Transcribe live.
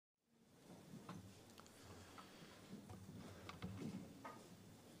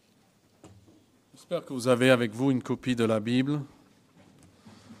J'espère que vous avez avec vous une copie de la Bible.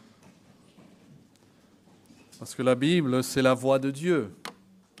 Parce que la Bible, c'est la voix de Dieu.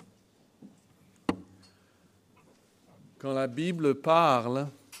 Quand la Bible parle,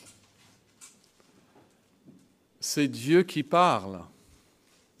 c'est Dieu qui parle.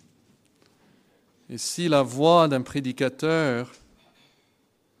 Et si la voix d'un prédicateur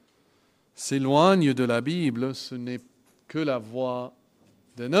s'éloigne de la Bible, ce n'est que la voix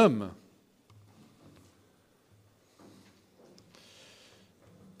d'un homme.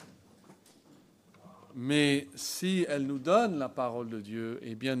 Mais si elle nous donne la parole de Dieu,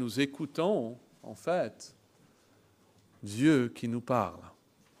 eh bien nous écoutons, en fait, Dieu qui nous parle.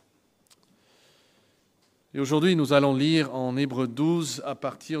 Et aujourd'hui, nous allons lire en Hébreux 12 à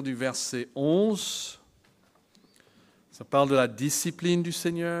partir du verset 11. Ça parle de la discipline du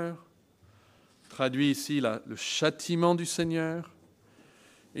Seigneur, traduit ici le châtiment du Seigneur.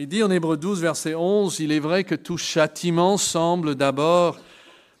 Il dit en Hébreux 12, verset 11, « Il est vrai que tout châtiment semble d'abord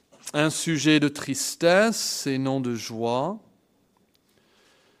un sujet de tristesse et non de joie,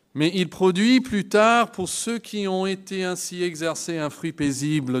 mais il produit plus tard pour ceux qui ont été ainsi exercés un fruit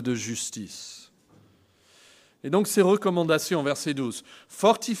paisible de justice. » Et donc ces recommandations, verset 12, «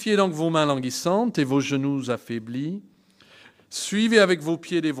 Fortifiez donc vos mains languissantes et vos genoux affaiblis. Suivez avec vos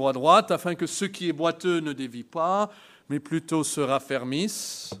pieds des voies droites, afin que ce qui est boiteux ne dévie pas, mais plutôt se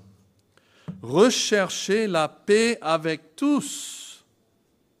raffermisse. Recherchez la paix avec tous. »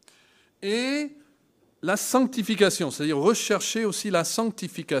 Et la sanctification, c'est-à-dire rechercher aussi la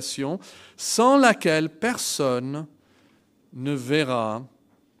sanctification, sans laquelle personne ne verra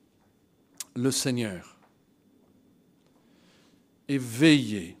le Seigneur. Et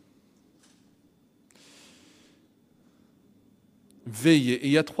veillez. Veillez. Et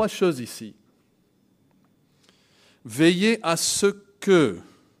il y a trois choses ici. Veillez à ce que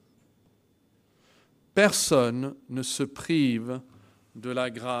personne ne se prive de la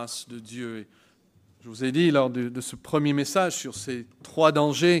grâce de Dieu. Je vous ai dit lors de ce premier message sur ces trois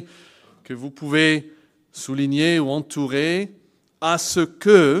dangers que vous pouvez souligner ou entourer, à ce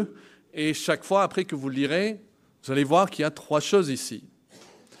que, et chaque fois après que vous le lirez, vous allez voir qu'il y a trois choses ici.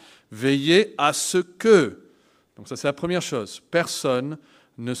 Veillez à ce que, donc ça c'est la première chose, personne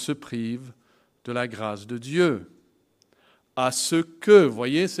ne se prive de la grâce de Dieu. À ce que, vous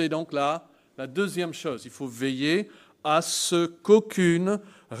voyez, c'est donc là la deuxième chose, il faut veiller à ce qu'aucune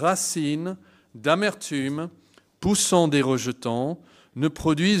racine d'amertume poussant des rejetons ne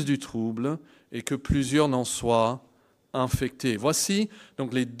produise du trouble et que plusieurs n'en soient infectés. Voici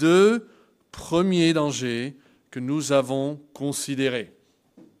donc les deux premiers dangers que nous avons considérés.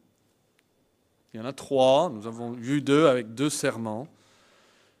 Il y en a trois, nous avons vu deux avec deux serments.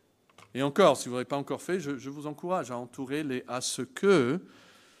 Et encore, si vous n'avez pas encore fait, je vous encourage à entourer les « à ce que ».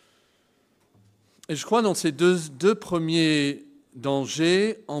 Et je crois que dans ces deux premiers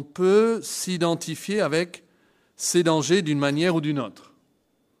dangers, on peut s'identifier avec ces dangers d'une manière ou d'une autre.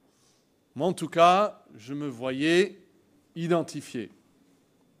 Moi, en tout cas, je me voyais identifié.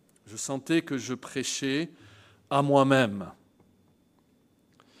 Je sentais que je prêchais à moi-même.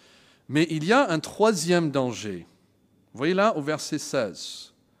 Mais il y a un troisième danger. Vous voyez là, au verset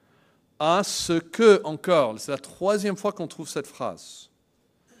 16. À ce que, encore, c'est la troisième fois qu'on trouve cette phrase.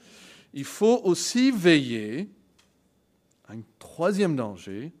 Il faut aussi veiller, un troisième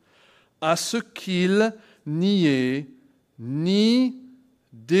danger, à ce qu'il n'y ait ni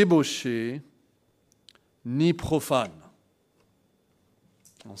débauché, ni profane.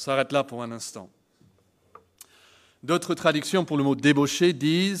 On s'arrête là pour un instant. D'autres traductions pour le mot débauché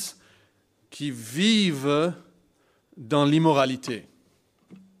disent qui vivent dans l'immoralité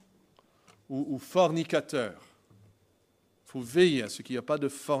ou fornicateurs. Il faut veiller à ce qu'il n'y a pas de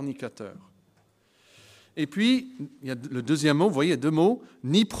fornicateur. Et puis, il y a le deuxième mot, vous voyez, il y a deux mots,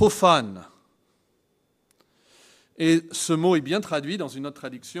 ni profane. Et ce mot est bien traduit dans une autre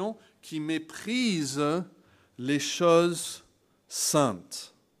traduction, qui méprise les choses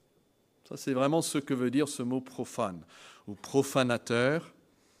saintes. Ça, c'est vraiment ce que veut dire ce mot profane, ou profanateur.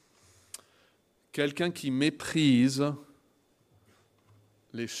 Quelqu'un qui méprise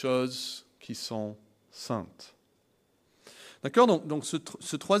les choses qui sont saintes. D'accord ? Donc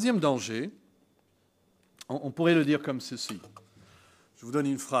ce troisième danger, on pourrait le dire comme ceci. Je vous donne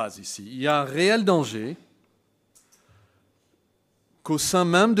une phrase ici. Il y a un réel danger qu'au sein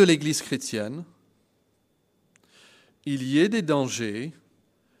même de l'Église chrétienne, il y ait des dangers,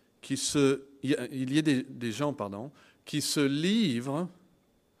 il y ait des gens qui se livrent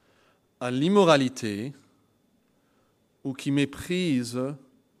à l'immoralité ou qui méprisent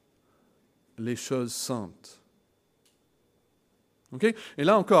les choses saintes. Okay? Et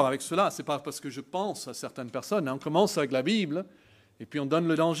là encore, avec cela, ce n'est pas parce que je pense à certaines personnes. On commence avec la Bible et puis on donne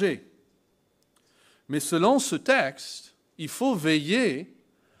le danger. Mais selon ce texte, il faut veiller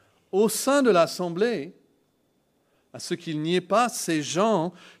au sein de l'Assemblée à ce qu'il n'y ait pas ces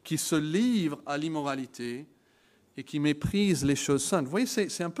gens qui se livrent à l'immoralité et qui méprisent les choses saintes. Vous voyez,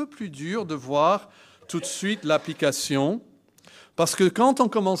 c'est un peu plus dur de voir tout de suite l'application, parce que quand on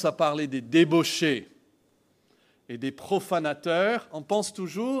commence à parler des débauchés et des profanateurs, on pense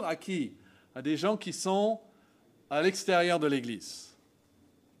toujours à qui? À des gens qui sont à l'extérieur de l'Église.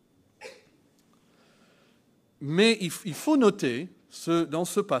 Mais il faut noter, dans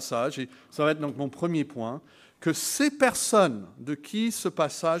ce passage, et ça va être donc mon premier point, que ces personnes de qui ce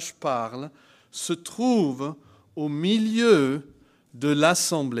passage parle se trouvent au milieu de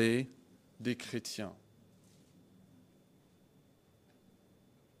l'assemblée des chrétiens.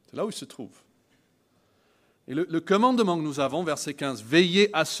 C'est là où ils se trouvent. Et le commandement que nous avons, verset 15, « Veillez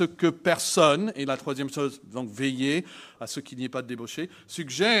à ce que personne », et la troisième chose, donc « Veillez à ce qu'il n'y ait pas de débauché »,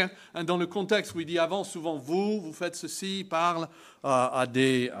 suggère, dans le contexte où il dit avant, souvent « vous faites ceci », il parle à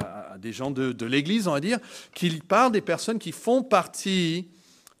des gens de l'Église, on va dire, qu'il parle des personnes qui font partie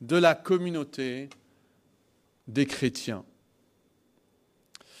de la communauté des chrétiens.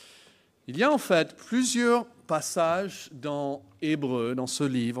 Il y a en fait plusieurs passages dans Hébreu, dans ce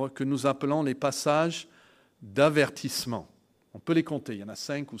livre, que nous appelons les passages d'avertissement. On peut les compter, il y en a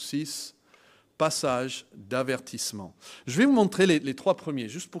 5 ou 6 passages d'avertissement. Je vais vous montrer les 3 premiers,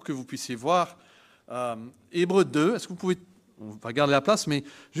 juste pour que vous puissiez voir. Hébreu 2, est-ce que vous pouvez, on va garder la place, mais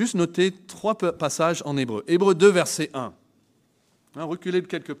juste noter 3 passages en hébreu. Hébreu 2, verset 1. Reculez de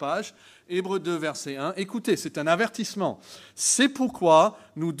quelques pages. Hébreu 2, verset 1. Écoutez, c'est un avertissement. C'est pourquoi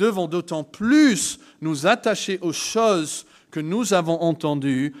nous devons d'autant plus nous attacher aux choses que nous avons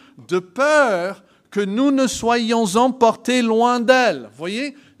entendues, de peur que nous ne soyons emportés loin d'elles. Vous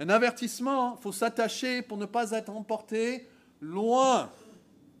voyez, un avertissement, il faut s'attacher pour ne pas être emporté loin.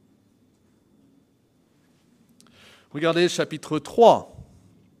 Regardez chapitre 3,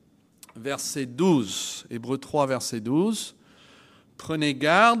 verset 12. Hébreu 3, verset 12. « Prenez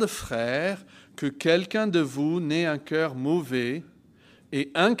garde, frères, que quelqu'un de vous n'ait un cœur mauvais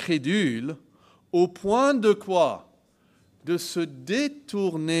et incrédule, au point de quoi? De se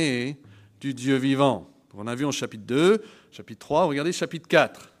détourner du Dieu vivant. » On a vu en chapitre 2, chapitre 3, regardez chapitre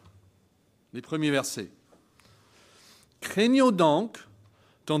 4, les premiers versets. « Craignons donc,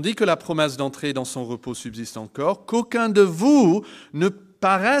 tandis que la promesse d'entrer dans son repos subsiste encore, qu'aucun de vous ne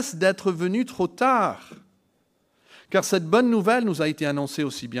paraisse d'être venu trop tard. Car cette bonne nouvelle nous a été annoncée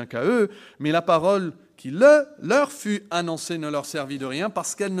aussi bien qu'à eux, mais la parole qui leur fut annoncée ne leur servit de rien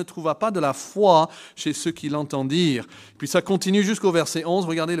parce qu'elle ne trouva pas de la foi chez ceux qui l'entendirent. » Puis ça continue jusqu'au verset 11.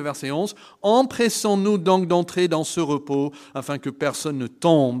 Regardez le verset 11. « Empressons-nous donc d'entrer dans ce repos afin que personne ne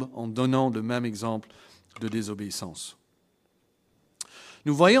tombe en donnant le même exemple de désobéissance. »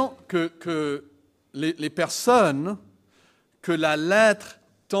 Nous voyons que les personnes que la lettre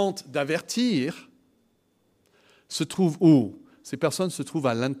tente d'avertir se trouvent où? Ces personnes se trouvent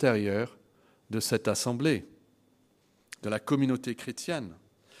à l'intérieur de cette assemblée, de la communauté chrétienne.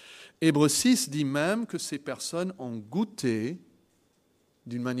 Hébreu 6 dit même que ces personnes ont goûté,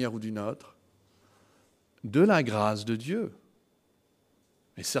 d'une manière ou d'une autre, de la grâce de Dieu.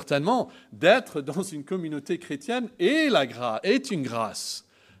 Et certainement, d'être dans une communauté chrétienne est une grâce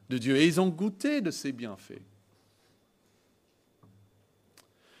de Dieu. Et ils ont goûté de ses bienfaits.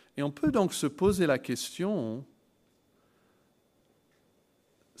 Et on peut donc se poser la question,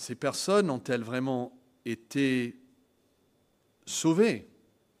 ces personnes ont-elles vraiment été sauvées?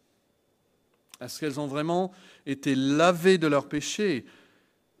 Est-ce qu'elles ont vraiment été lavées de leurs péchés?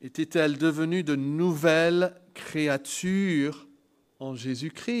 Étaient-elles devenues de nouvelles créatures en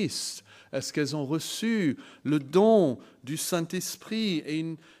Jésus-Christ? Est-ce qu'elles ont reçu le don du Saint-Esprit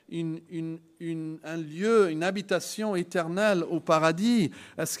et un lieu, une habitation éternelle au paradis?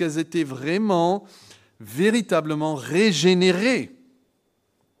 Est-ce qu'elles étaient vraiment, véritablement régénérées?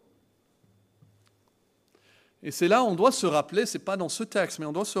 Et c'est là où on doit se rappeler, ce n'est pas dans ce texte, mais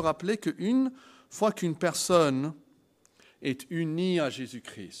on doit se rappeler qu'une fois qu'une personne est unie à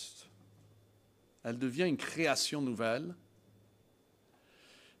Jésus-Christ, elle devient une création nouvelle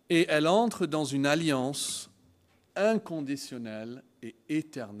et elle entre dans une alliance inconditionnelle et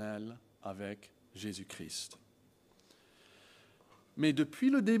éternelle avec Jésus-Christ. Mais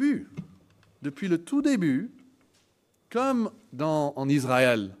depuis le début, depuis le tout début, comme en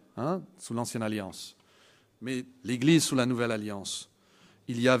Israël, sous l'Ancienne Alliance, mais l'Église sous la Nouvelle Alliance,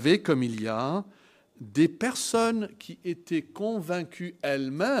 il y avait, comme il y a, des personnes qui étaient convaincues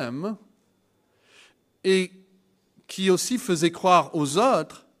elles-mêmes et qui aussi faisait croire aux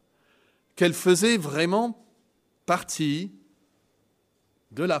autres qu'elle faisait vraiment partie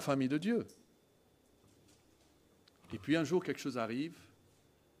de la famille de Dieu. Et puis un jour, quelque chose arrive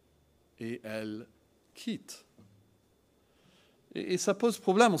et elle quitte. Et ça pose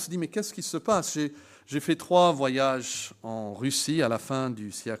problème. On se dit, mais qu'est-ce qui se passe ? J'ai fait 3 voyages en Russie à la fin du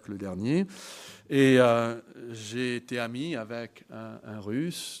siècle dernier. Et j'ai été ami avec un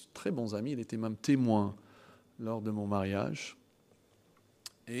Russe, très bons amis. Il était même témoin lors de mon mariage.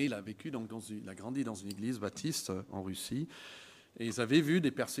 Et il a vécu il a grandi dans une église baptiste en Russie. Et ils avaient vu des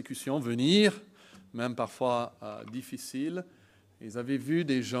persécutions venir, même parfois difficiles. Ils avaient vu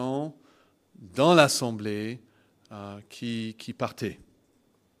des gens dans l'assemblée qui partaient.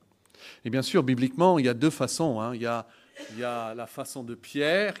 Et bien sûr, bibliquement, il y a 2 façons. Il y a la façon de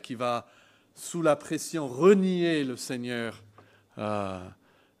Pierre qui va, sous la pression, renier le Seigneur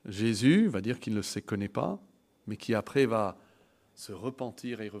Jésus, va dire qu'il ne se connaît pas, mais qui après va se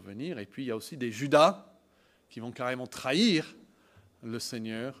repentir et revenir. Et puis il y a aussi des Judas qui vont carrément trahir le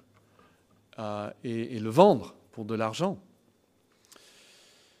Seigneur et le vendre pour de l'argent.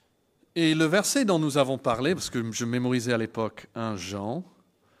 Et le verset dont nous avons parlé, parce que je mémorisais à l'époque 1 Jean,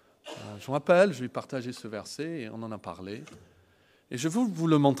 je me rappelle, je lui ai partagé ce verset et on en a parlé. Et je vais vous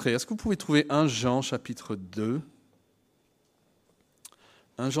le montrer. Est-ce que vous pouvez trouver 1 Jean chapitre 2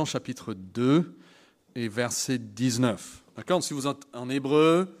 1 Jean chapitre 2 et verset 19. D'accord ? Si vous êtes en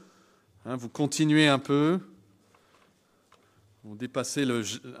hébreu, vous continuez un peu. Vous dépassez le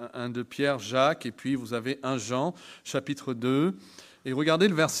 1 de Pierre, Jacques, et puis vous avez 1 Jean chapitre 2. Et regardez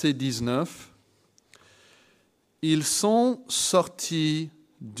le verset 19. Ils sont sortis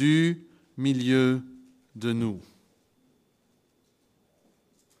du milieu de nous.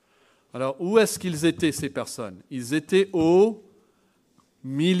 Alors, où est-ce qu'ils étaient, ces personnes ? Ils étaient au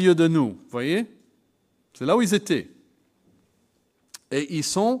milieu de nous. Vous voyez ? C'est là où ils étaient. Et ils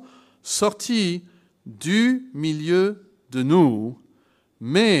sont sortis du milieu de nous,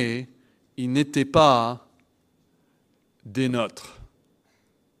 mais ils n'étaient pas des nôtres.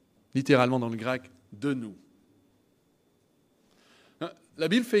 Littéralement dans le grec, de nous. La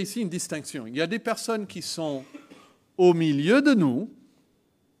Bible fait ici une distinction. Il y a des personnes qui sont au milieu de nous,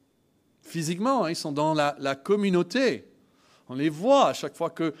 physiquement, ils sont dans la communauté. On les voit à chaque fois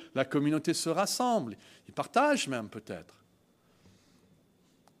que la communauté se rassemble. Ils partagent même peut-être.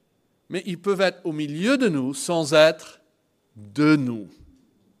 Mais ils peuvent être au milieu de nous sans être de nous,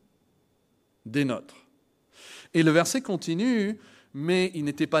 des nôtres. Et le verset continue, mais ils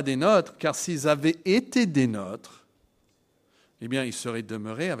n'étaient pas des nôtres, car s'ils avaient été des nôtres, eh bien, ils seraient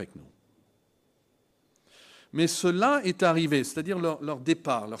demeurés avec nous. Mais cela est arrivé, c'est-à-dire leur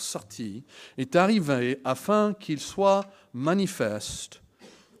départ, leur sortie, est arrivé afin qu'il soit manifeste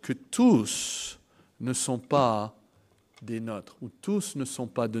que tous ne sont pas des nôtres, ou tous ne sont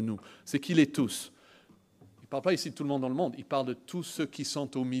pas de nous. C'est qui les tous ? Il ne parle pas ici de tout le monde dans le monde, il parle de tous ceux qui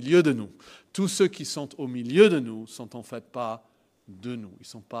sont au milieu de nous. Tous ceux qui sont au milieu de nous sont en fait pas de nous, ils ne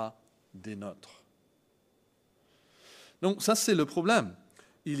sont pas des nôtres. Donc ça c'est le problème.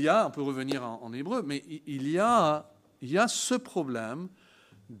 On peut revenir en hébreu, mais il y a ce problème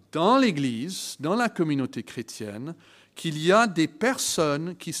dans l'Église, dans la communauté chrétienne, qu'il y a des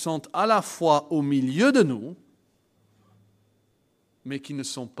personnes qui sont à la fois au milieu de nous, mais qui ne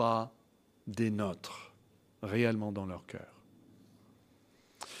sont pas des nôtres, réellement dans leur cœur.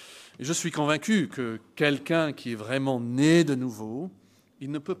 Et je suis convaincu que quelqu'un qui est vraiment né de nouveau, il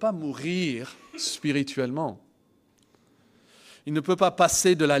ne peut pas mourir spirituellement. Il ne peut pas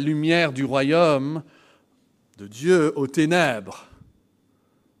passer de la lumière du royaume de Dieu aux ténèbres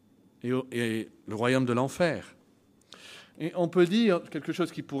et le royaume de l'enfer. Et on peut dire quelque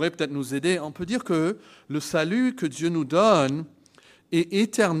chose qui pourrait peut-être nous aider. On peut dire que le salut que Dieu nous donne est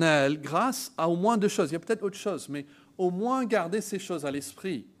éternel grâce à au moins 2 choses. Il y a peut-être autre chose, mais au moins garder ces choses à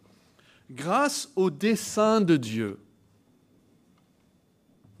l'esprit. Grâce au dessein de Dieu.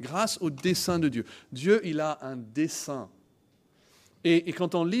 Grâce au dessein de Dieu. Dieu, il a un dessein. Et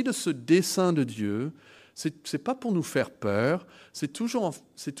quand on lit de ce dessein de Dieu, ce n'est pas pour nous faire peur, c'est toujours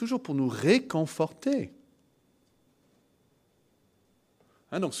pour nous réconforter.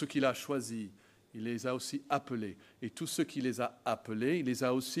 Donc ceux qu'il a choisis, il les a aussi appelés. Et tous ceux qu'il les a appelés, il les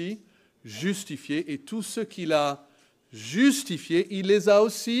a aussi justifiés. Et tous ceux qu'il a justifiés, il les a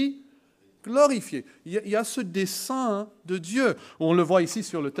aussi glorifiés. Il y a ce dessein de Dieu. On le voit ici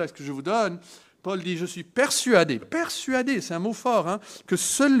sur le texte que je vous donne. Paul dit, je suis persuadé, c'est un mot fort, que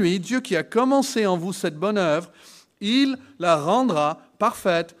celui, Dieu qui a commencé en vous cette bonne œuvre, il la rendra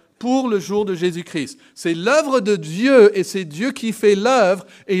parfaite pour le jour de Jésus-Christ. C'est l'œuvre de Dieu et c'est Dieu qui fait l'œuvre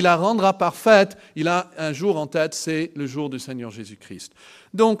et il la rendra parfaite. Il a un jour en tête, c'est le jour du Seigneur Jésus-Christ.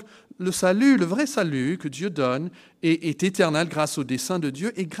 Donc, le salut, le vrai salut que Dieu donne est éternel grâce au dessein de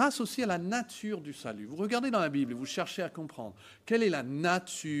Dieu et grâce aussi à la nature du salut. Vous regardez dans la Bible et vous cherchez à comprendre quelle est la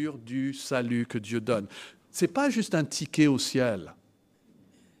nature du salut que Dieu donne. Ce n'est pas juste un ticket au ciel.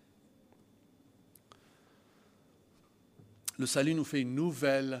 Le salut nous fait une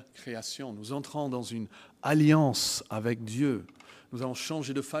nouvelle création. Nous entrons dans une alliance avec Dieu. Nous avons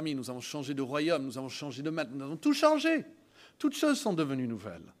changé de famille, nous avons changé de royaume, nous avons changé de maître, nous avons tout changé. Toutes choses sont devenues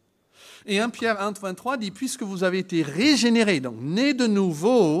nouvelles. Et 1 Pierre 1, 23 dit, puisque vous avez été régénérés, donc nés de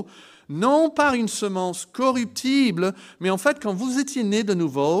nouveau, non par une semence corruptible, mais en fait, quand vous étiez nés de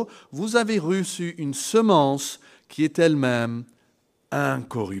nouveau, vous avez reçu une semence qui est elle-même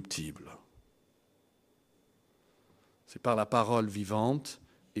incorruptible. C'est par la parole vivante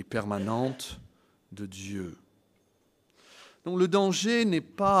et permanente de Dieu. Donc le danger n'est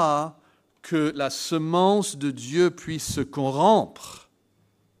pas que la semence de Dieu puisse se corrompre,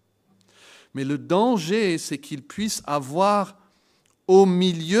 mais le danger, c'est qu'il puisse avoir au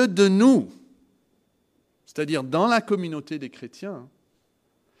milieu de nous, c'est-à-dire dans la communauté des chrétiens,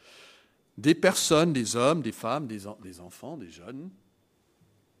 des personnes, des hommes, des femmes, des enfants, des jeunes,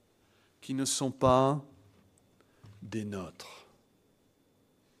 qui ne sont pas des nôtres.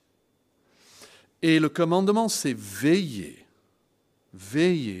 Et le commandement, c'est veiller.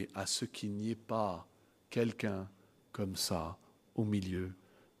 Veillez à ce qu'il n'y ait pas quelqu'un comme ça au milieu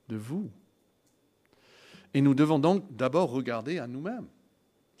de vous. Et nous devons donc d'abord regarder à nous-mêmes.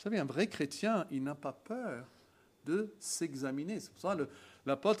 Vous savez, un vrai chrétien, il n'a pas peur de s'examiner. C'est pour ça que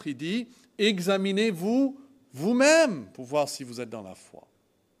l'apôtre, il dit, examinez-vous vous-même pour voir si vous êtes dans la foi.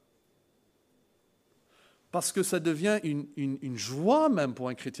 Parce que ça devient une joie même pour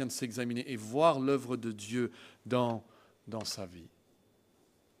un chrétien de s'examiner et voir l'œuvre de Dieu dans sa vie.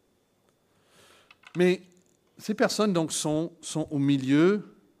 Mais ces personnes donc sont au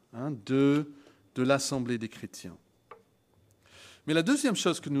milieu de l'assemblée des chrétiens. Mais la deuxième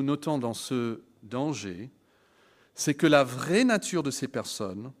chose que nous notons dans ce danger, c'est que la vraie nature de ces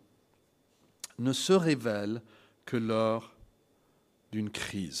personnes ne se révèle que lors d'une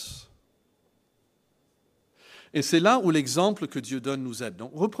crise. Et c'est là où l'exemple que Dieu donne nous aide.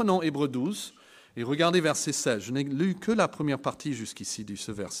 Donc, reprenons Hébreux 12 et regardez verset 16. Je n'ai lu que la première partie jusqu'ici de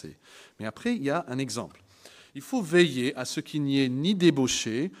ce verset. Mais après, il y a un exemple. Il faut veiller à ce qu'il n'y ait ni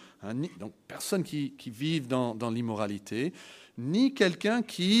débauché, donc personne qui vive dans l'immoralité, ni quelqu'un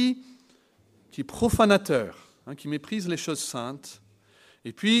qui est profanateur, qui méprise les choses saintes.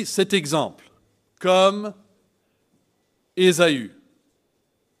 Et puis cet exemple, comme Ésaü.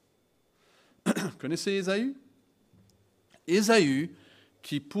 Connaissez Ésaü ? Ésaü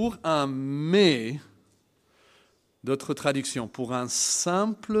qui pour un mets, d'autres traductions, pour un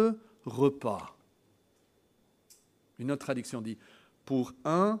simple repas. Une autre traduction dit, pour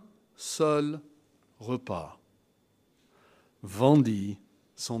un seul repas, vendit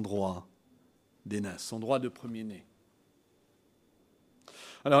son droit d'aînesse, son droit de premier-né.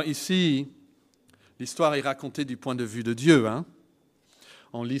 Alors ici, l'histoire est racontée du point de vue de Dieu.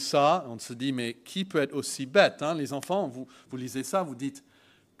 On lit ça, on se dit, mais qui peut être aussi bête ? Les enfants, vous lisez ça, vous dites,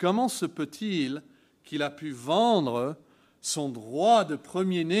 comment se peut-il qu'il a pu vendre son droit de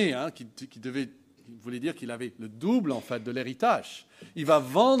premier-né, qui voulait dire qu'il avait le double, en fait, de l'héritage. Il va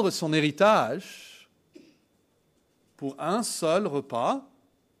vendre son héritage pour un seul repas,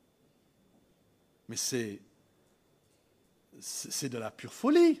 mais c'est de la pure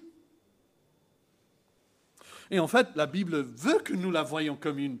folie. Et en fait, la Bible veut que nous la voyions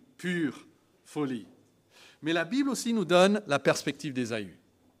comme une pure folie. Mais la Bible aussi nous donne la perspective d'Ésaü.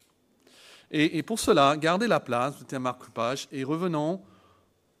 Et pour cela, gardez la place, mettez un marque-page, et revenons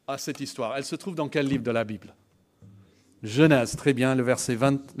à cette histoire. Elle se trouve dans quel livre de la Bible ? Genèse, très bien,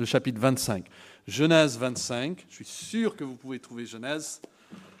 le chapitre 25. Genèse 25, je suis sûr que vous pouvez trouver Genèse,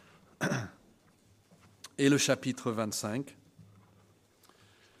 et le chapitre 25.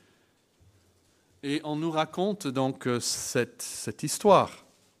 Et on nous raconte donc cette histoire.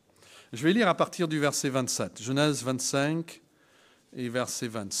 Je vais lire à partir du verset 27. Genèse 25 et verset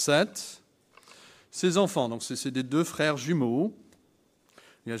 27. Ces enfants, donc c'est des deux frères jumeaux.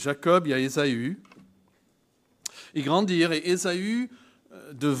 Il y a Jacob, il y a Ésaü. Ils grandirent et Ésaü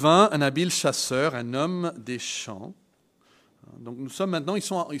devint un habile chasseur, un homme des champs. Donc nous sommes maintenant,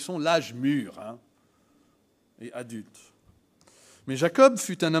 ils sont l'âge mûr et adultes. Mais Jacob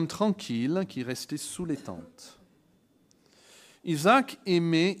fut un homme tranquille qui restait sous les tentes. Isaac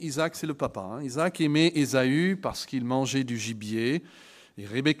c'est le papa, Isaac aimait Ésaü parce qu'il mangeait du gibier Et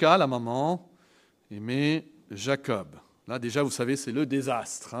Rebecca, la maman, aimait Jacob. Là, déjà, vous savez, c'est le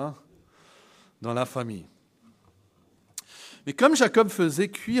désastre dans la famille. Mais comme Jacob faisait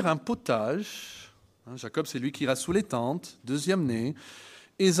cuire un potage, Jacob, c'est lui qui ira sous les tentes, deuxième-né,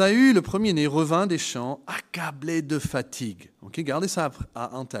 Ésaü, le premier-né, revint des champs, accablé de fatigue. Okay, gardez ça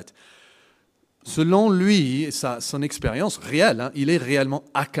en tête. Selon lui, et son expérience réelle, il est réellement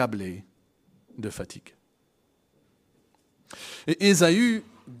accablé de fatigue. Et Ésaü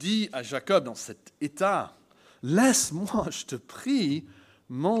dit à Jacob dans cet état, « Laisse-moi, je te prie,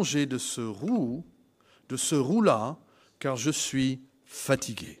 manger de ce roux-là, car je suis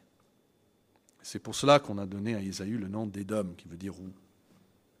fatigué. » C'est pour cela qu'on a donné à Ésaü le nom d'Édom, qui veut dire roux.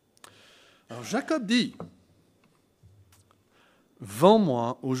 Alors Jacob dit, «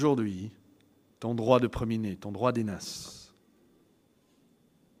 Vends-moi aujourd'hui ton droit de premier-né, ton droit d'aînesse. »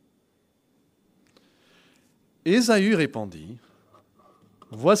 Ésaü répondit, «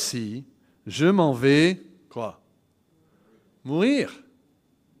 Voici, je m'en vais, quoi? Mourir.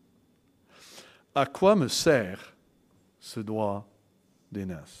 À quoi me sert ce droit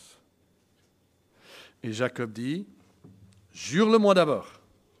d'aînesse? » Et Jacob dit, « Jure-le-moi d'abord. »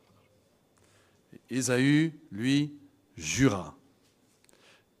 Et Ésaü, lui, jura.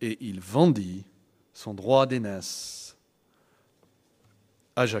 Et il vendit son droit d'aînesse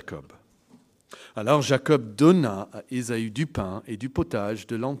à Jacob. Alors Jacob donna à Ésaü du pain et du potage,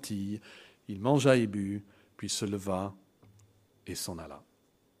 de lentilles. Il mangea et but, puis se leva et s'en alla.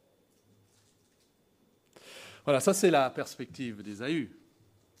 Voilà, ça c'est la perspective d'Ésaü.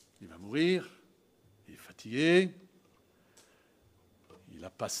 Il va mourir, il est fatigué, il a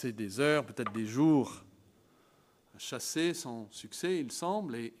passé des heures, peut-être des jours, à chasser sans succès, il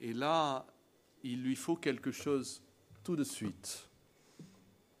semble, et là, il lui faut quelque chose tout de suite.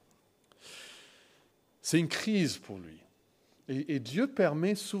 C'est une crise pour lui. Et Dieu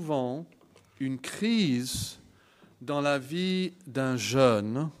permet souvent une crise dans la vie d'un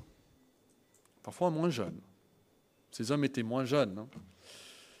jeune, parfois moins jeune. Ces hommes étaient moins jeunes.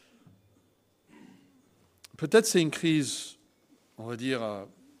 Peut-être c'est une crise, on va dire,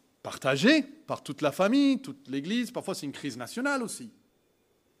 partagée par toute la famille, toute l'Église. Parfois c'est une crise nationale aussi.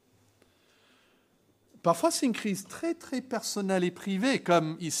 Parfois, c'est une crise très, très personnelle et privée,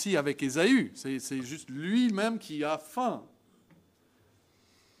 comme ici avec Ésaü. C'est juste lui-même qui a faim.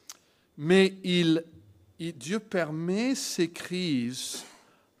 Mais Dieu permet ces crises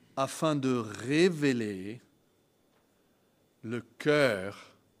afin de révéler le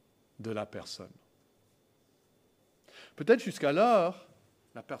cœur de la personne. Peut-être jusqu'alors,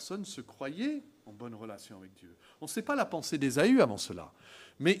 la personne se croyait en bonne relation avec Dieu. On ne sait pas la pensée d'Ésaü avant cela.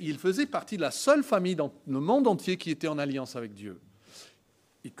 Mais il faisait partie de la seule famille dans le monde entier qui était en alliance avec Dieu.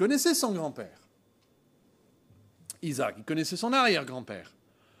 Il connaissait son grand-père, Isaac. Il connaissait son arrière-grand-père.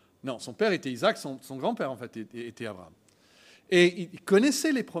 Non, son père était Isaac, son grand-père, en fait, était Abraham. Et il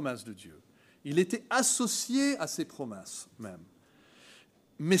connaissait les promesses de Dieu. Il était associé à ces promesses même.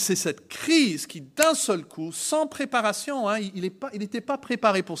 Mais c'est cette crise qui, d'un seul coup, sans préparation, il n'était pas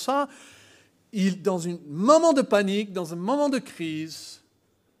préparé pour ça, dans un moment de panique, dans un moment de crise,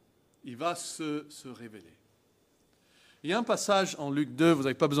 il va se révéler. Il y a un passage en Luc 2, vous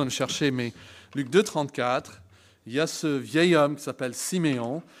n'avez pas besoin de chercher, mais Luc 2, 34, il y a ce vieil homme qui s'appelle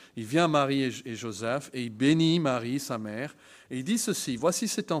Siméon, il vient à Marie et Joseph, et il bénit Marie, sa mère, et il dit ceci, « Voici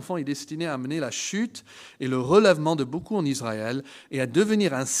cet enfant est destiné à amener la chute et le relèvement de beaucoup en Israël, et à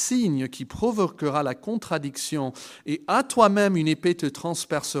devenir un signe qui provoquera la contradiction, et à toi-même une épée te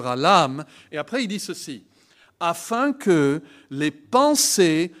transpercera l'âme. » Et après il dit ceci, afin que les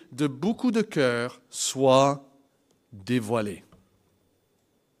pensées de beaucoup de cœurs soient dévoilées.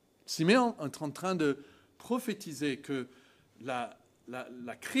 Siméon est en train de prophétiser que la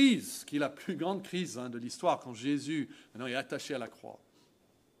crise, qui est la plus grande crise de l'histoire, quand Jésus maintenant, est attaché à la croix,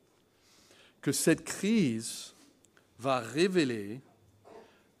 que cette crise va révéler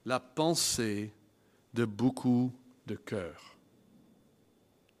la pensée de beaucoup de cœurs.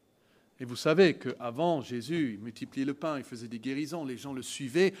 Et vous savez qu'avant, Jésus, il multipliait le pain, il faisait des guérisons, les gens le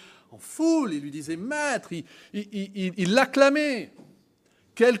suivaient en foule, ils lui disaient « Maître », il l'acclamait.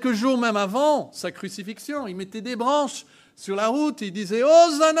 Quelques jours même avant sa crucifixion, il mettait des branches sur la route, il disait «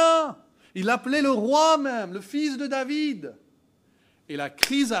 Hosanna ». Il appelait le roi même, le fils de David. Et la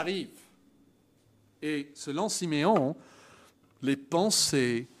crise arrive. Et selon Siméon, les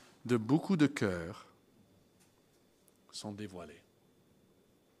pensées de beaucoup de cœurs sont dévoilées.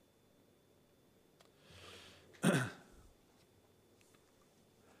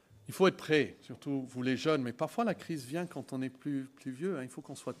 Il faut être prêt, surtout vous les jeunes, mais parfois la crise vient quand on est plus vieux. Il faut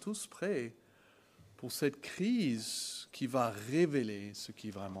qu'on soit tous prêts pour cette crise qui va révéler ce qui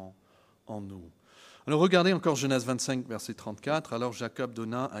est vraiment en nous. Alors regardez encore Genèse 25, verset 34. Alors Jacob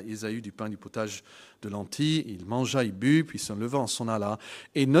donna à Ésaü du pain du potage de lentilles. Il mangea, il but, puis se levant, s'en alla.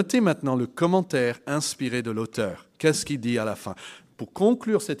 Et notez maintenant le commentaire inspiré de l'auteur. Qu'est-ce qu'il dit à la fin? Pour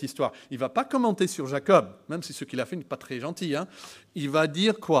conclure cette histoire, il ne va pas commenter sur Jacob, même si ce qu'il a fait n'est pas très gentil. Il va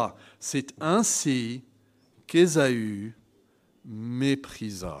dire quoi? C'est ainsi qu'Ésaü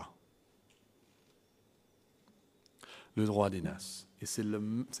méprisa le droit d'aînesse. Et c'est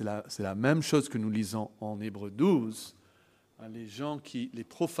la même chose que nous lisons en Hébreux 12. Les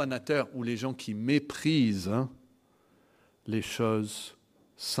profanateurs ou les gens qui méprisent les choses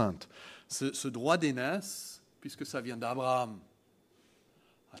saintes. Ce droit d'aînesse, puisque ça vient d'Abraham,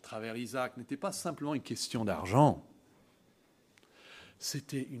 à travers Isaac, n'était pas simplement une question d'argent.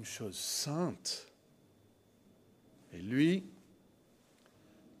 C'était une chose sainte. Et lui,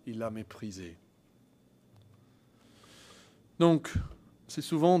 il l'a méprisé. Donc, c'est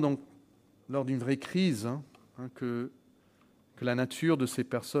souvent lors d'une vraie crise que la nature de ces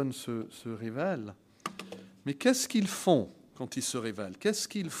personnes se révèle. Mais qu'est-ce qu'ils font quand ils se révèlent? Qu'est-ce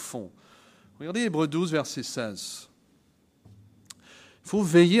qu'ils font? Regardez Hébreux 12, verset 16. Il faut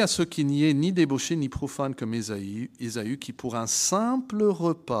veiller à ce qu'il n'y ait ni débauché ni profane comme Ésaü, qui pour un simple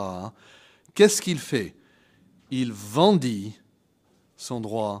repas, qu'est-ce qu'il fait? Il vendit son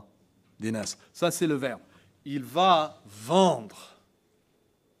droit d'aînesse. Ça, c'est le verbe. Il va vendre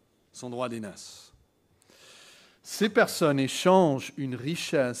son droit d'aînesse. Ces personnes échangent une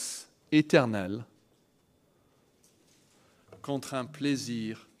richesse éternelle contre un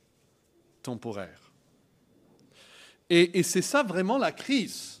plaisir temporaire. Et c'est ça vraiment la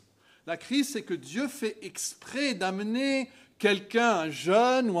crise. La crise, c'est que Dieu fait exprès d'amener quelqu'un, un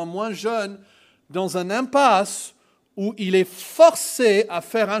jeune ou un moins jeune, dans un impasse où il est forcé à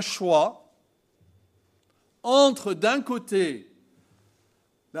faire un choix entre, d'un côté,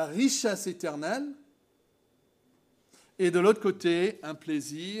 la richesse éternelle et de l'autre côté, un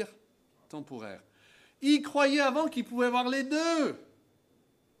plaisir temporaire. Il croyait avant qu'il pouvait avoir les deux.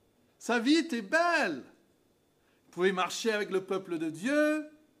 Sa vie était belle. Il pouvait marcher avec le peuple de Dieu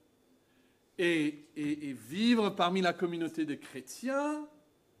et vivre parmi la communauté des chrétiens.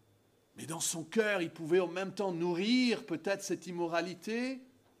 Mais dans son cœur, il pouvait en même temps nourrir peut-être cette immoralité.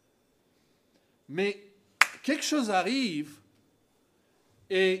 Mais quelque chose arrive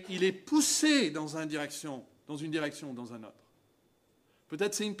et il est poussé dans une direction ou dans une autre.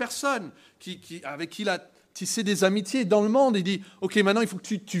 Peut-être c'est une personne avec qui il a tissé des amitiés dans le monde. Il dit, OK, maintenant il faut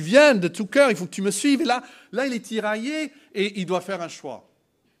que tu viennes de tout cœur, il faut que tu me suives. Et là il est tiraillé et il doit faire un choix.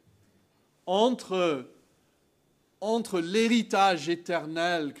 Entre l'héritage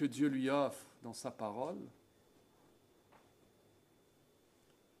éternel que Dieu lui offre dans sa parole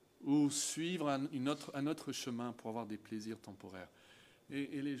ou suivre un autre chemin pour avoir des plaisirs temporaires.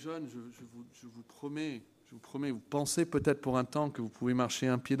 Et les jeunes, je vous promets, vous pensez peut-être pour un temps que vous pouvez marcher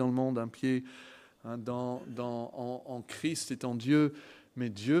un pied dans le monde, un pied en Christ et en Dieu, mais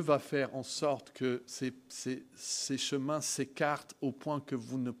Dieu va faire en sorte que ces chemins s'écartent au point que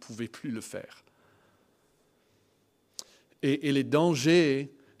vous ne pouvez plus le faire. Et les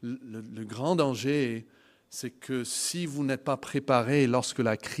dangers, le grand danger, c'est que si vous n'êtes pas préparé lorsque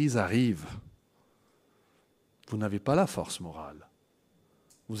la crise arrive, vous n'avez pas la force morale.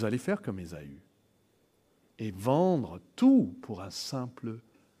 Vous allez faire comme Ésaü et vendre tout pour un simple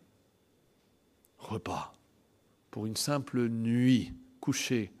repas, pour une simple nuit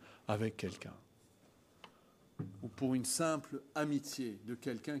couchée avec quelqu'un, ou pour une simple amitié de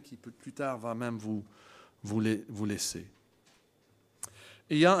quelqu'un qui plus tard va même vous laisser.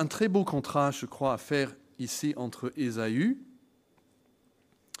 Et il y a un très beau contraste, je crois, à faire ici entre Ésaü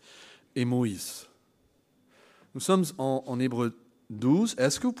et Moïse. Nous sommes en Hébreux 12.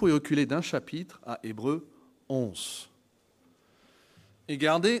 Est-ce que vous pouvez reculer d'un chapitre à Hébreux 11? Et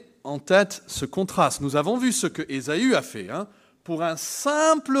gardez en tête ce contraste. Nous avons vu ce que Ésaü a fait. Pour un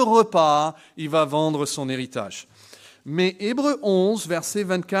simple repas, il va vendre son héritage. Mais Hébreux 11, verset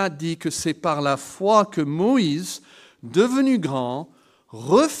 24, dit que c'est par la foi que Moïse, devenu grand,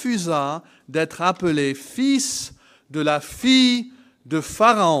 refusa d'être appelé fils de la fille de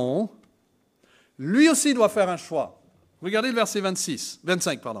Pharaon. Lui aussi doit faire un choix. Regardez le verset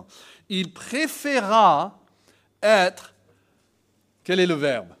 25. Il préféra être, quel est le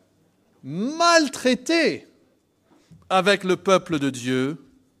verbe? Maltraité avec le peuple de Dieu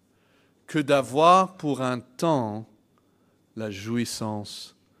que d'avoir pour un temps la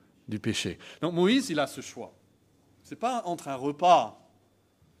jouissance du péché. Donc Moïse, il a ce choix. Ce n'est pas entre un repas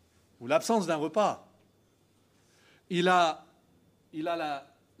ou l'absence d'un repas. Il a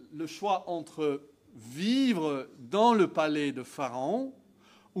le choix entre vivre dans le palais de Pharaon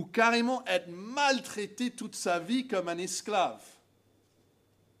ou carrément être maltraité toute sa vie comme un esclave.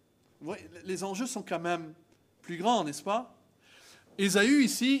 Vous voyez, les enjeux sont quand même plus grands, n'est-ce pas? Ésaü,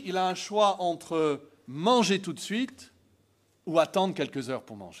 ici, il a un choix entre manger tout de suite ou attendre quelques heures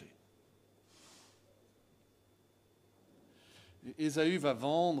pour manger. Et Ésaü va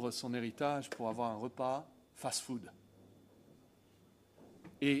vendre son héritage pour avoir un repas fast-food.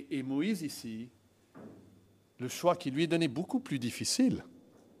 Et Moïse, ici, le choix qui lui est donné beaucoup plus difficile,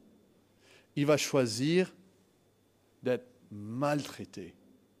 il va choisir d'être maltraité.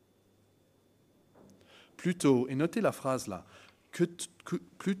 Plutôt, et notez la phrase là,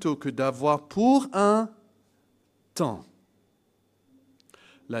 plutôt que d'avoir pour un temps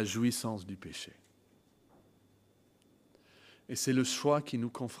la jouissance du péché. Et c'est le choix qui nous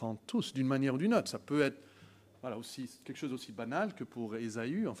confronte tous, d'une manière ou d'une autre. Ça peut être aussi, quelque chose aussi banal que pour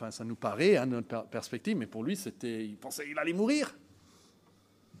Ésaü. Enfin, ça nous paraît à notre perspective, mais pour lui, il pensait qu'il allait mourir.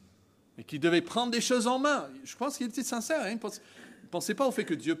 Et qu'il devait prendre des choses en main. Je pense qu'il était sincère. Il ne pensait pas au fait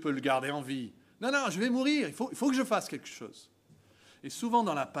que Dieu peut le garder en vie. Non, je vais mourir. Il faut que je fasse quelque chose. Et souvent,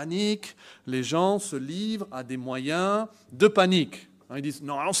 dans la panique, les gens se livrent à des moyens de panique. Ils disent,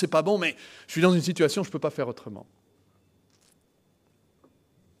 non, c'est pas bon, mais je suis dans une situation, je ne peux pas faire autrement.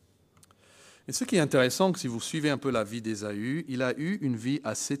 Et ce qui est intéressant, si vous suivez un peu la vie d'Ésaü, il a eu une vie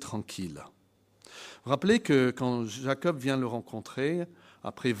assez tranquille. Vous vous rappelez que quand Jacob vient le rencontrer,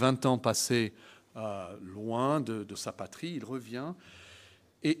 après 20 ans passés loin de sa patrie, il revient.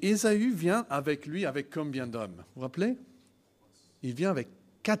 Et Ésaü vient avec lui avec combien d'hommes? Vous vous rappelez? Il vient avec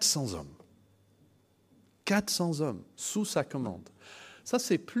 400 hommes. 400 hommes sous sa commande. Ça,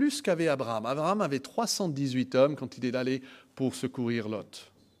 c'est plus qu'avait Abraham. Abraham avait 318 hommes quand il est allé pour secourir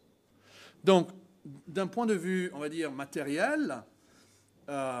Lot. Donc, d'un point de vue, on va dire, matériel,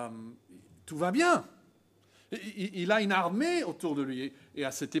 tout va bien. Il a une armée autour de lui. Et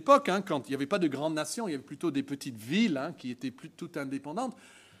à cette époque, quand il n'y avait pas de grandes nations, il y avait plutôt des petites villes qui étaient toutes indépendantes,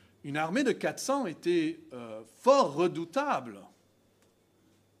 une armée de 400 était fort redoutable.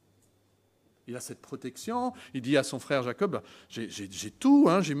 Il a cette protection. Il dit à son frère Jacob, j'ai tout,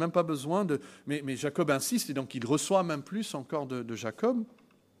 j'ai même pas besoin de... Mais Jacob insiste, et donc il reçoit même plus encore de Jacob.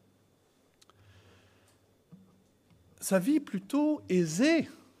 Sa vie est plutôt aisée.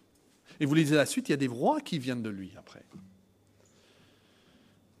 Et vous lisez la suite, il y a des rois qui viennent de lui après.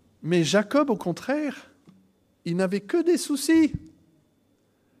 Mais Jacob, au contraire, il n'avait que des soucis,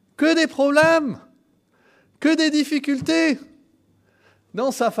 que des problèmes, que des difficultés.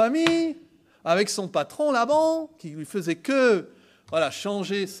 Dans sa famille, avec son patron Laban, qui lui faisait que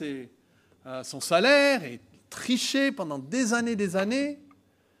changer son salaire et tricher pendant des années.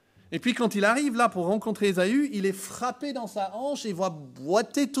 Et puis quand il arrive là pour rencontrer Ésaü, il est frappé dans sa hanche, il va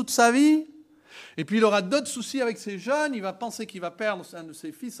boiter toute sa vie. Et puis il aura d'autres soucis avec ses jeunes, il va penser qu'il va perdre un de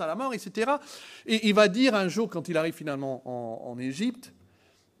ses fils à la mort, etc. Et il va dire un jour, quand il arrive finalement en Égypte,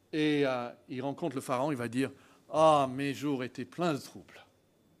 et il rencontre le pharaon, il va dire « Ah, mes jours étaient pleins de troubles. »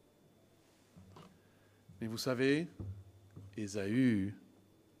 Mais vous savez, Ésaü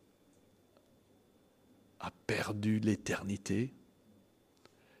a perdu l'éternité.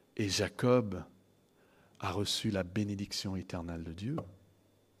 Et Jacob a reçu la bénédiction éternelle de Dieu.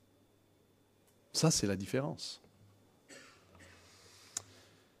 Ça, c'est la différence.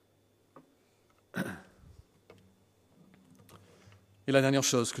 Et la dernière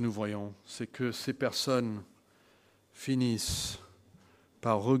chose que nous voyons, c'est que ces personnes finissent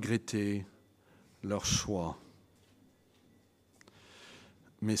par regretter leur choix,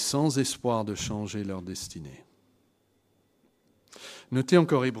 mais sans espoir de changer leur destinée. Notez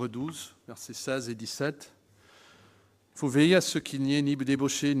encore Hébreux 12, versets 16 et 17. Il faut veiller à ce qu'il n'y ait ni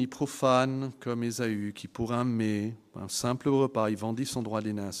débauché ni profane comme Ésaü, qui pour un mets, un simple repas, il vendit son droit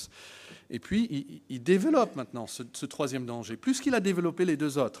d'aînesse. Et puis, il développe maintenant ce troisième danger, plus qu'il a développé les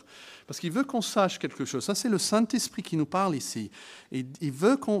deux autres. Parce qu'il veut qu'on sache quelque chose. Ça, c'est le Saint-Esprit qui nous parle ici. Et il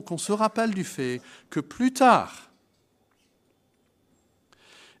veut qu'on se rappelle du fait que plus tard,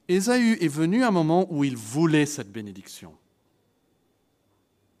 Ésaü est venu à un moment où il voulait cette bénédiction.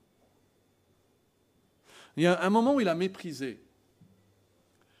 Il y a un moment où il a méprisé,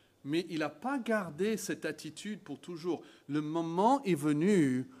 mais il n'a pas gardé cette attitude pour toujours. Le moment est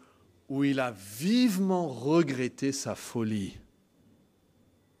venu où il a vivement regretté sa folie.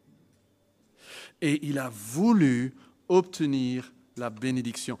 Et il a voulu obtenir la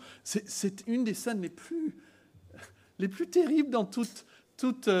bénédiction. C'est une des scènes les plus terribles dans toute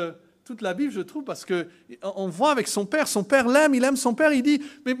la Bible, je trouve, parce qu'on voit avec son père l'aime, il aime son père, il dit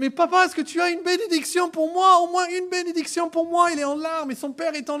 « Mais papa, est-ce que tu as une bénédiction pour moi? Au moins une bénédiction pour moi ?» Il est en larmes, et son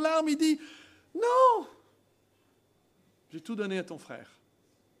père est en larmes, il dit Non! J'ai tout donné à ton frère.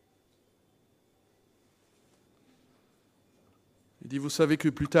 Il dit, vous savez que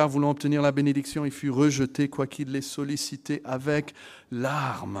plus tard, voulant obtenir la bénédiction, il fut rejeté, quoiqu'il l'ait sollicité avec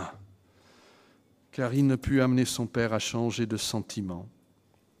larmes, car il ne put amener son père à changer de sentiment.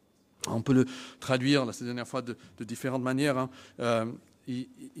 On peut le traduire, la dernière fois, de différentes manières.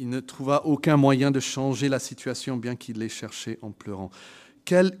 Il ne trouva aucun moyen de changer la situation, bien qu'il l'ait cherché en pleurant.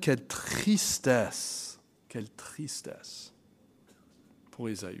 Quelle tristesse pour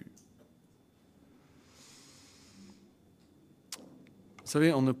Ésaü. Vous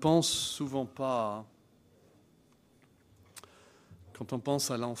savez, on ne pense souvent pas, quand on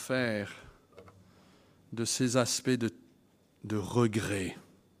pense à l'enfer, de ces aspects de regret.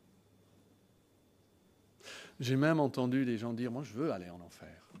 J'ai même entendu des gens dire, moi je veux aller en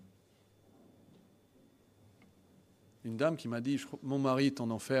enfer. Une dame qui m'a dit, mon mari est en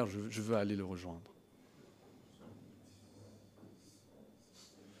enfer, je veux aller le rejoindre.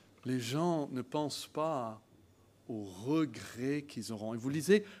 Les gens ne pensent pas aux regrets qu'ils auront. Et vous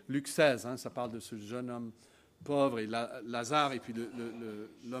lisez Luc 16, ça parle de ce jeune homme pauvre et Lazare et puis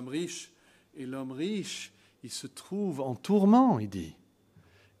l'homme riche. Et l'homme riche, il se trouve en tourment, il dit.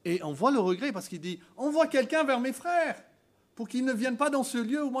 Et on voit le regret parce qu'il dit, envoie quelqu'un vers mes frères pour qu'ils ne viennent pas dans ce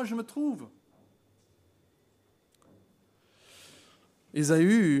lieu où moi je me trouve.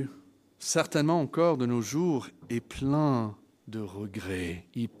 Ésaü, certainement encore de nos jours, est plein de regrets.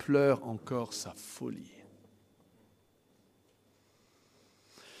 Il pleure encore sa folie.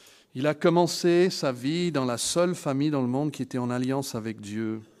 Il a commencé sa vie dans la seule famille dans le monde qui était en alliance avec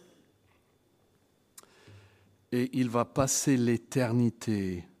Dieu. Et il va passer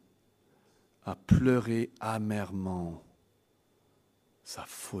l'éternité à pleurer amèrement sa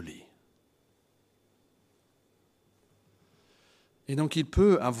folie. Et donc il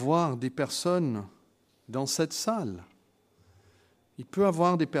peut avoir des personnes dans cette salle. Il peut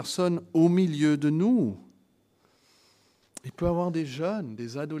avoir des personnes au milieu de nous. Il peut y avoir des jeunes,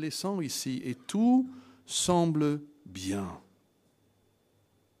 des adolescents ici, et tout semble bien.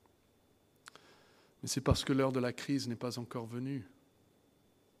 Mais c'est parce que l'heure de la crise n'est pas encore venue.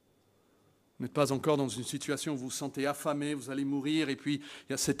 Vous n'êtes pas encore dans une situation où vous vous sentez affamé, vous allez mourir, et puis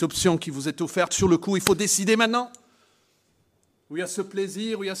il y a cette option qui vous est offerte sur le coup, il faut décider maintenant. Où il y a ce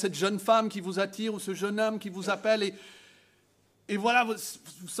plaisir, où il y a cette jeune femme qui vous attire, ou ce jeune homme qui vous appelle, et voilà,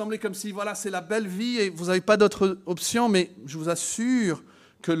 vous semblez comme si voilà, c'est la belle vie et vous n'avez pas d'autre option, mais je vous assure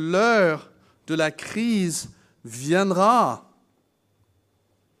que l'heure de la crise viendra.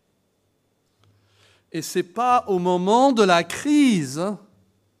 Et ce n'est pas au moment de la crise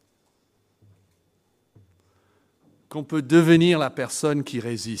qu'on peut devenir la personne qui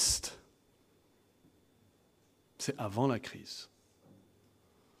résiste. C'est avant la crise.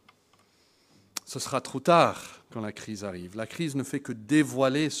 Ce sera trop tard quand la crise arrive. La crise ne fait que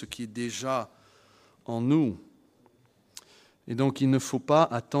dévoiler ce qui est déjà en nous. Et donc, il ne faut pas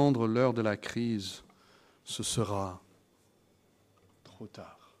attendre l'heure de la crise. Ce sera trop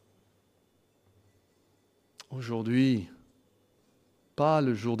tard. Aujourd'hui, pas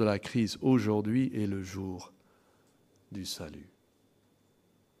le jour de la crise. Aujourd'hui est le jour du salut.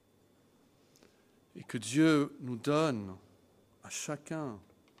 Et que Dieu nous donne à chacun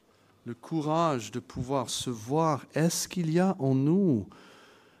le courage de pouvoir se voir. Est-ce qu'il y a en nous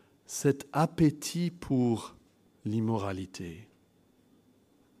cet appétit pour l'immoralité?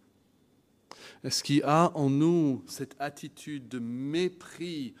 Est-ce qu'il y a en nous cette attitude de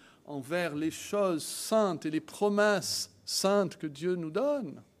mépris envers les choses saintes et les promesses saintes que Dieu nous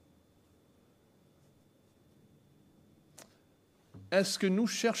donne? Est-ce que nous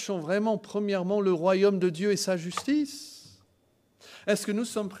cherchons vraiment premièrement le royaume de Dieu et sa justice? Est-ce que nous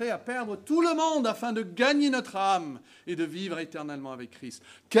sommes prêts à perdre tout le monde afin de gagner notre âme et de vivre éternellement avec Christ?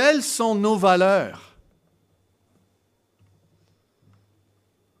 Quelles sont nos valeurs?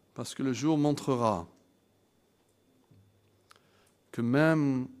 Parce que le jour montrera que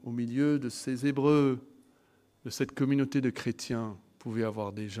même au milieu de ces Hébreux, de cette communauté de chrétiens, il pouvait y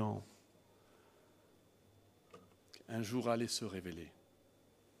avoir des gens qui un jour allaient se révéler.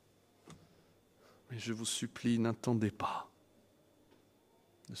 Mais je vous supplie, n'attendez pas.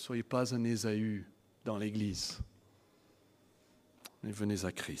 Ne soyez pas un Ésaü dans l'Église, mais venez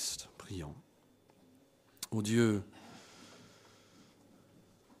à Christ. Prions. Ô Dieu,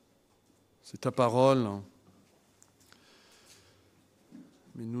 c'est ta parole,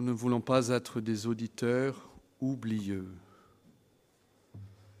 mais nous ne voulons pas être des auditeurs oublieux.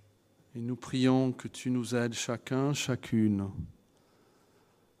 Et nous prions que tu nous aides chacun, chacune,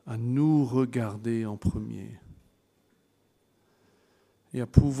 à nous regarder en premier et à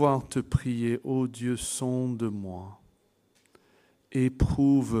pouvoir te prier, ô Dieu, sonde-moi,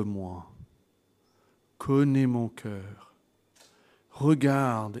 éprouve-moi, connais mon cœur,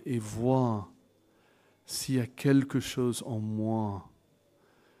 regarde et vois s'il y a quelque chose en moi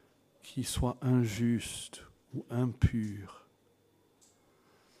qui soit injuste ou impur.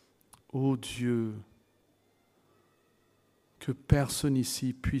 Ô Dieu, que personne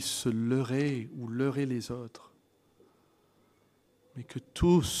ici puisse se leurrer ou leurrer les autres, mais que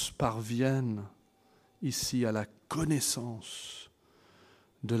tous parviennent ici à la connaissance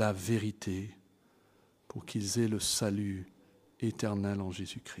de la vérité pour qu'ils aient le salut éternel en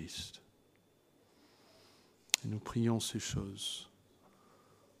Jésus-Christ. Et nous prions ces choses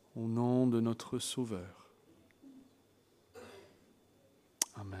au nom de notre Sauveur.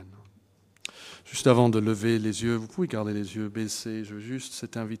 Amen. Juste avant de lever les yeux, vous pouvez garder les yeux baissés, je veux juste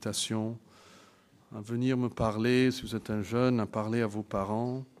cette invitation à venir me parler, si vous êtes un jeune, à parler à vos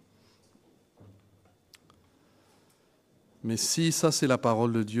parents. Mais si ça c'est la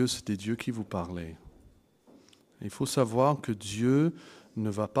parole de Dieu, c'était Dieu qui vous parlait. Il faut savoir que Dieu ne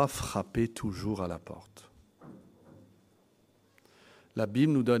va pas frapper toujours à la porte. La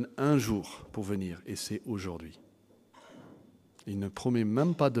Bible nous donne un jour pour venir, et c'est aujourd'hui. Il ne promet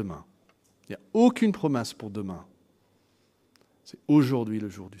même pas demain. Il n'y a aucune promesse pour demain. C'est aujourd'hui le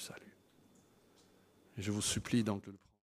jour du salut. Et je vous supplie donc de le